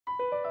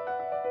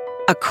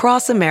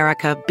Across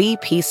America,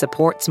 BP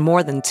supports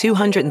more than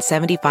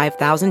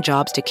 275,000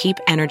 jobs to keep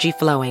energy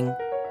flowing.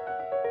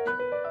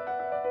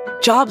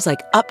 Jobs like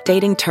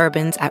updating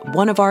turbines at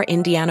one of our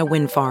Indiana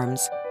wind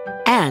farms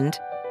and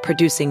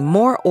producing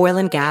more oil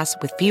and gas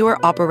with fewer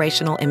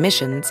operational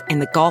emissions in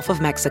the Gulf of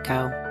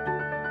Mexico.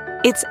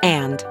 It's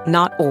and,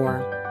 not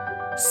or.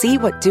 See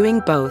what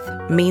doing both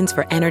means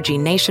for energy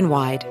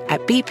nationwide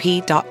at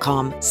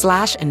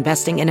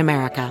bp.com/investing in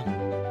America.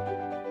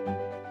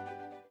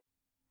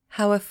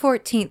 How a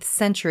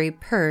 14th-century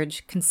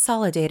purge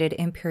consolidated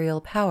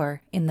imperial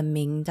power in the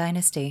Ming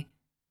dynasty.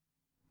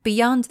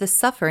 Beyond the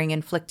suffering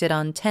inflicted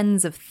on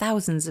tens of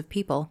thousands of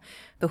people,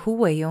 the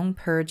Huwaiyong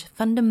purge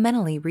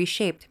fundamentally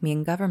reshaped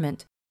Ming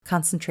government,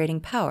 concentrating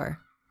power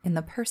in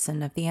the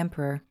person of the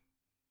emperor.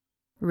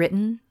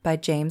 Written by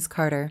James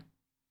Carter.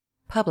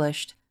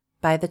 Published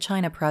by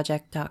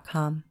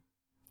thechinaproject.com.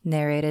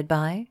 Narrated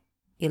by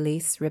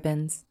Elise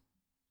Ribbons.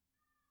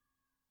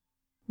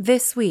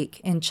 This week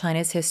in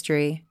China's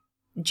history,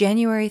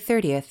 January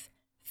 30th,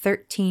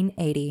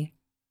 1380.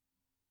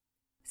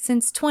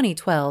 Since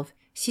 2012,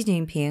 Xi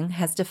Jinping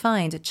has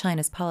defined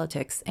China's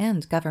politics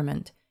and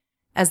government.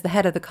 As the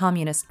head of the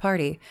Communist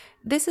Party,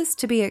 this is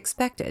to be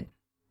expected.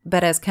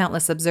 But as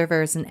countless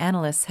observers and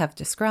analysts have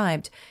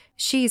described,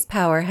 Xi's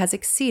power has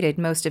exceeded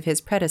most of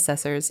his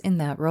predecessors in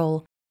that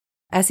role.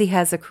 As he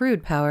has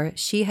accrued power,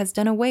 Xi has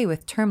done away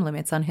with term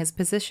limits on his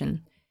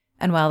position.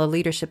 And while the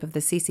leadership of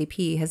the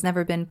CCP has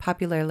never been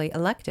popularly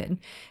elected,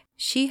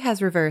 Xi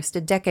has reversed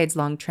a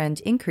decades-long trend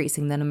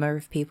increasing the number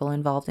of people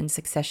involved in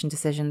succession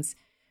decisions,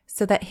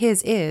 so that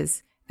his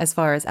is, as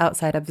far as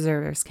outside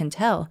observers can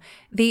tell,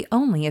 the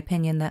only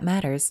opinion that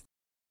matters.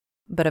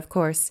 But of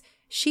course,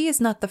 Xi is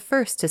not the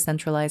first to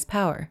centralize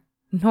power,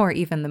 nor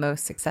even the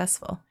most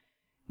successful.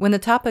 When the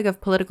topic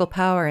of political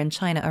power in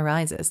China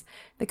arises,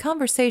 the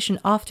conversation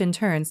often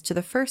turns to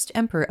the first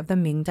emperor of the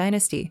Ming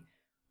dynasty,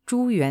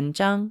 Zhu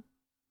Yuanzhang,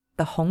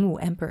 the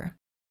Hongwu Emperor.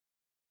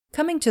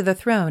 Coming to the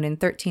throne in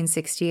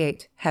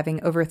 1368, having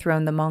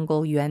overthrown the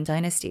Mongol Yuan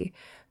dynasty,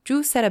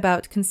 Zhu set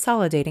about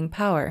consolidating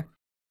power.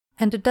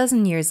 And a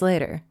dozen years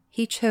later,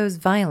 he chose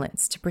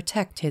violence to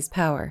protect his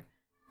power,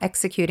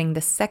 executing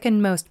the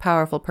second most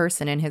powerful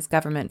person in his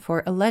government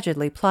for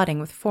allegedly plotting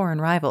with foreign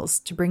rivals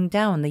to bring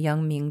down the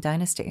young Ming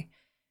dynasty.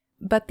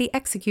 But the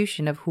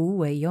execution of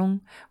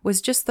Huwaiyong was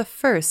just the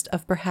first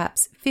of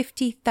perhaps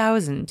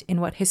 50,000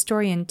 in what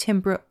historian Tim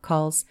Brooke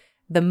calls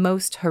the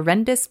most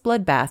horrendous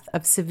bloodbath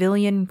of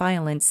civilian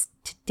violence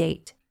to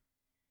date.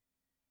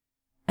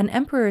 An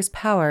emperor's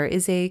power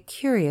is a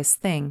curious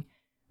thing.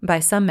 By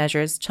some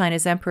measures,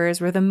 China's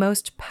emperors were the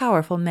most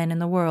powerful men in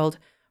the world,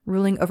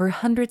 ruling over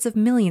hundreds of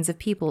millions of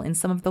people in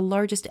some of the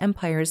largest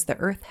empires the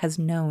earth has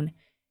known.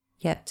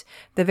 Yet,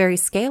 the very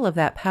scale of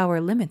that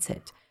power limits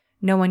it.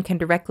 No one can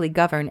directly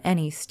govern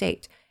any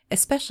state,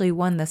 especially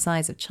one the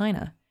size of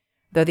China.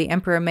 Though the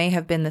emperor may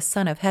have been the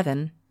son of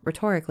heaven,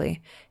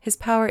 rhetorically, his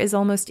power is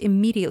almost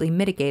immediately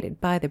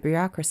mitigated by the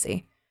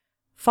bureaucracy.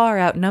 Far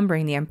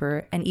outnumbering the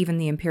emperor and even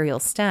the imperial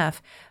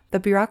staff, the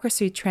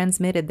bureaucracy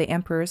transmitted the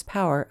emperor's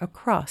power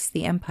across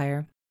the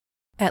empire.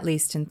 At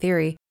least in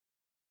theory.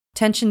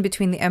 Tension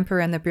between the emperor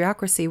and the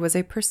bureaucracy was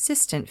a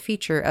persistent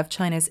feature of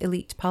China's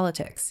elite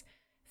politics.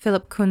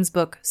 Philip Kuhn's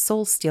book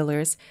Soul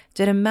Stealers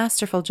did a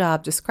masterful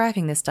job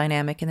describing this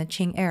dynamic in the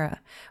Qing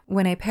era,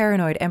 when a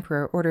paranoid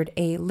emperor ordered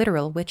a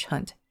literal witch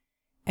hunt.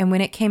 And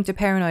when it came to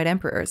paranoid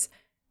emperors,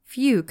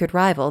 few could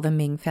rival the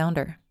Ming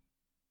founder.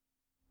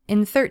 In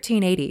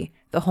 1380,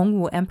 the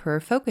Hongwu Emperor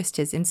focused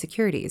his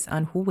insecurities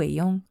on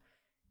Huwaiyong.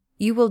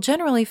 You will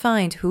generally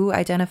find Hu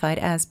identified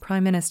as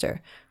prime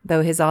minister,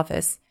 though his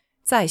office,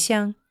 宰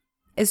相,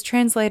 is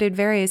translated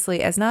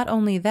variously as not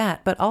only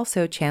that but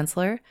also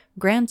chancellor,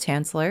 grand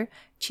chancellor,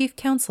 chief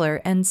counselor,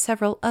 and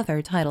several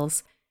other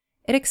titles.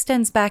 It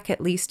extends back at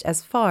least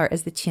as far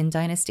as the Qin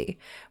dynasty,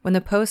 when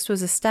the post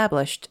was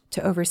established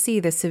to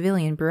oversee the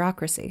civilian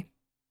bureaucracy.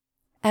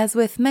 As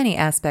with many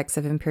aspects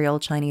of imperial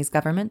Chinese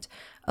government,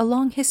 a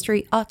long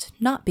history ought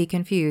not be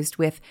confused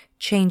with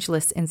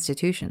changeless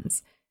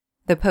institutions.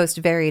 The post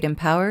varied in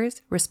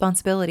powers,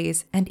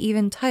 responsibilities, and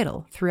even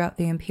title throughout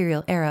the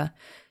imperial era,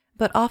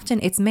 but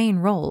often its main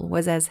role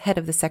was as head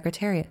of the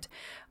secretariat,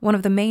 one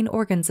of the main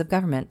organs of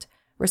government,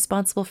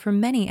 responsible for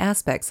many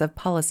aspects of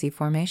policy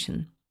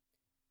formation.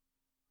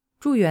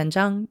 Zhu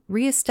Yuanzhang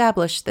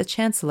re-established the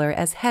chancellor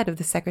as head of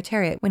the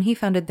secretariat when he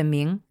founded the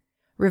Ming,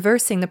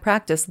 reversing the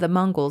practice of the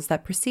Mongols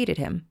that preceded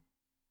him.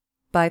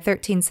 By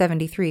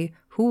 1373,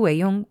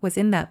 Huwaiyong was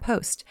in that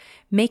post,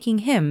 making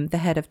him the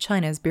head of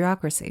China's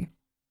bureaucracy.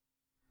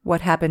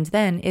 What happened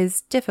then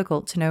is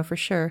difficult to know for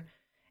sure,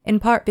 in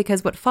part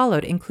because what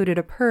followed included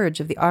a purge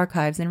of the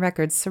archives and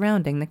records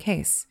surrounding the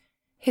case.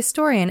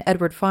 Historian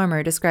Edward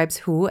Farmer describes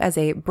Hu as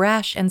a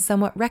brash and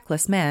somewhat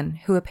reckless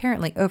man who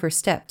apparently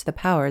overstepped the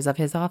powers of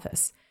his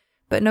office,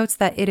 but notes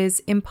that it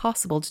is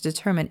impossible to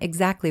determine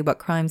exactly what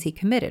crimes he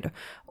committed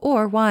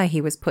or why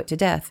he was put to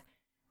death.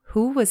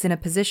 Hu was in a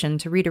position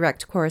to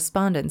redirect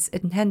correspondence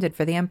intended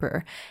for the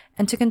emperor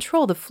and to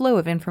control the flow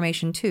of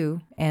information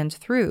to and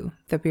through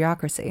the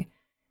bureaucracy.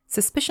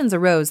 Suspicions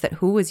arose that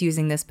Hu was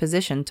using this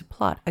position to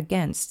plot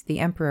against the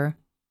emperor.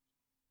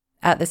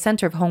 At the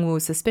center of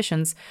Hongwu's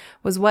suspicions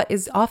was what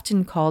is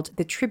often called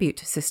the tribute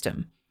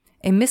system,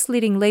 a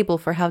misleading label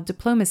for how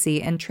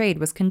diplomacy and trade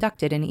was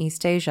conducted in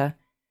East Asia.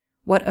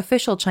 What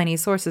official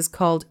Chinese sources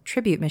called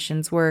tribute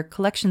missions were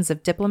collections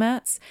of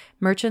diplomats,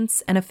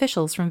 merchants, and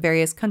officials from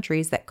various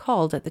countries that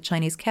called at the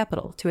Chinese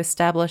capital to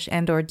establish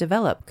and/or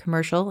develop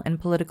commercial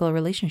and political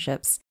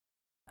relationships.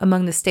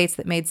 Among the states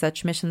that made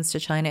such missions to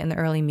China in the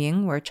early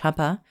Ming were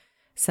Champa,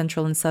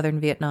 central and southern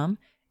Vietnam,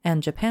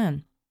 and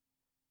Japan.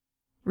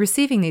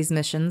 Receiving these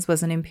missions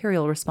was an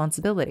imperial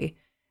responsibility.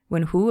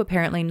 When Hu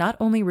apparently not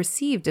only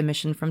received a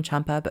mission from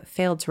Champa but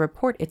failed to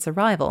report its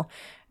arrival,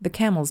 the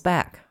camel's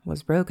back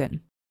was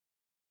broken.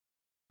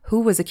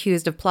 Hu was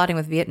accused of plotting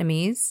with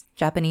Vietnamese,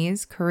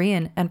 Japanese,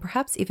 Korean, and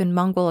perhaps even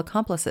Mongol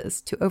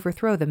accomplices to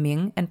overthrow the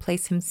Ming and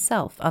place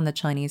himself on the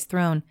Chinese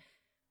throne.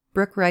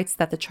 Brooke writes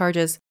that the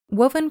charges,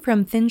 woven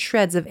from thin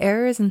shreds of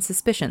errors and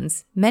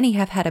suspicions, many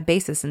have had a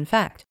basis in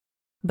fact,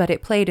 but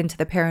it played into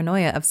the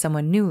paranoia of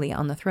someone newly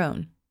on the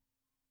throne.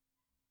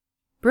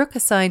 Brooke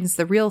assigns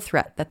the real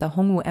threat that the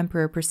Hongwu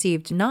emperor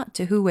perceived not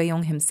to Hu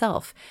Weiyong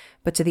himself,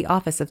 but to the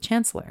office of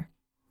chancellor.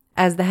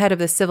 As the head of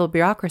the civil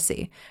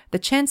bureaucracy, the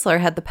chancellor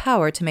had the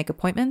power to make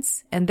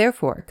appointments and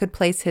therefore could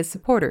place his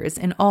supporters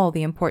in all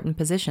the important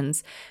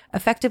positions,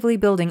 effectively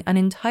building an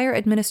entire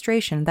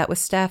administration that was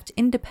staffed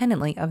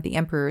independently of the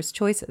emperor's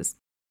choices.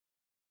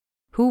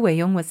 Hu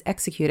Weiyong was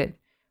executed,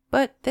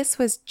 but this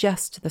was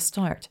just the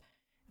start.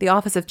 The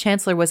office of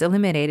chancellor was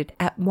eliminated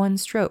at one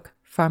stroke,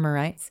 Farmer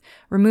writes,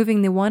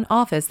 removing the one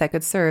office that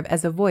could serve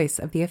as a voice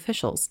of the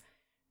officials.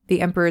 The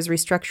emperor's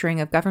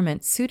restructuring of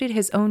government suited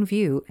his own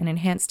view and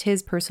enhanced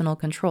his personal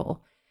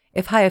control.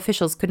 If high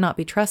officials could not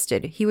be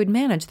trusted, he would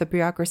manage the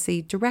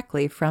bureaucracy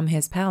directly from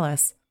his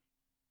palace.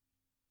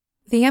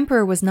 The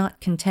emperor was not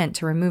content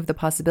to remove the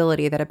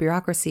possibility that a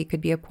bureaucracy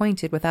could be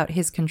appointed without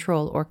his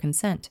control or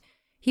consent.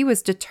 He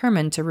was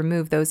determined to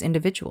remove those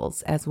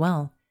individuals as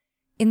well.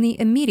 In the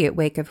immediate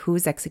wake of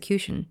Hu's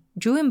execution,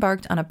 Zhu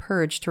embarked on a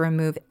purge to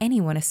remove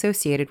anyone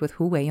associated with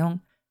Hu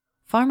Weiyong.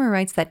 Farmer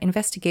writes that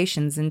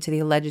investigations into the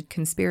alleged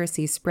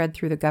conspiracy spread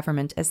through the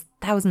government as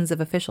thousands of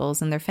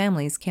officials and their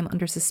families came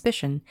under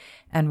suspicion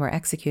and were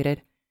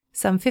executed,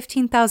 some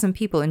 15,000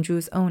 people in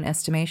Zhu's own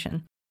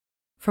estimation.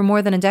 For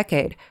more than a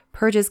decade,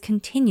 purges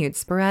continued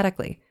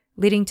sporadically,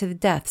 leading to the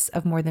deaths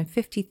of more than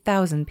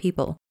 50,000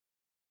 people.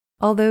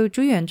 Although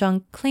Zhu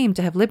Yuanzhang claimed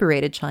to have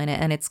liberated China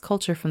and its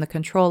culture from the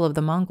control of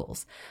the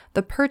Mongols,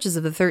 the purges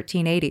of the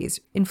 1380s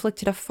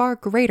inflicted a far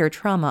greater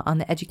trauma on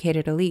the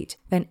educated elite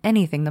than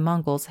anything the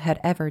Mongols had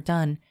ever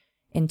done,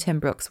 in Tim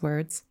Brooke's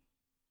words.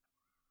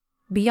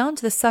 Beyond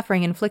the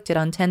suffering inflicted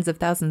on tens of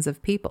thousands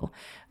of people,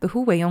 the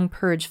Hu Weiyong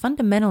purge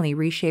fundamentally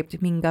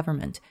reshaped Ming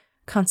government,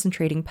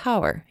 concentrating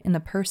power in the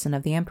person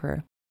of the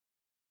emperor.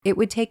 It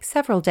would take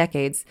several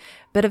decades,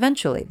 but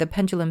eventually the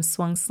pendulum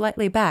swung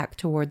slightly back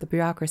toward the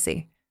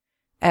bureaucracy.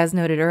 As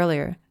noted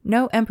earlier,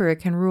 no emperor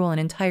can rule an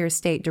entire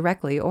state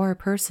directly or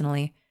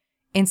personally.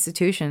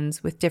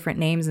 Institutions, with different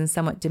names and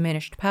somewhat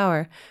diminished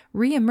power,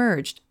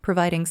 re-emerged,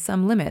 providing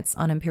some limits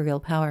on imperial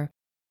power.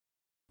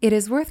 It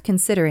is worth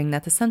considering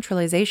that the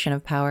centralization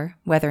of power,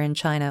 whether in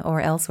China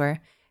or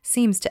elsewhere,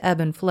 seems to ebb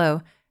and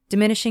flow,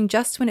 diminishing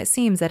just when it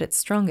seems at its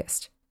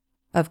strongest.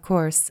 Of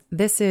course,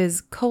 this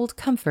is cold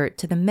comfort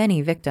to the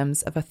many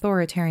victims of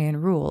authoritarian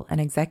rule and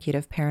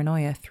executive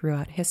paranoia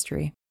throughout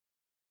history.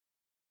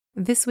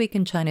 This Week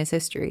in China's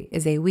History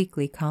is a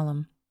weekly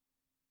column.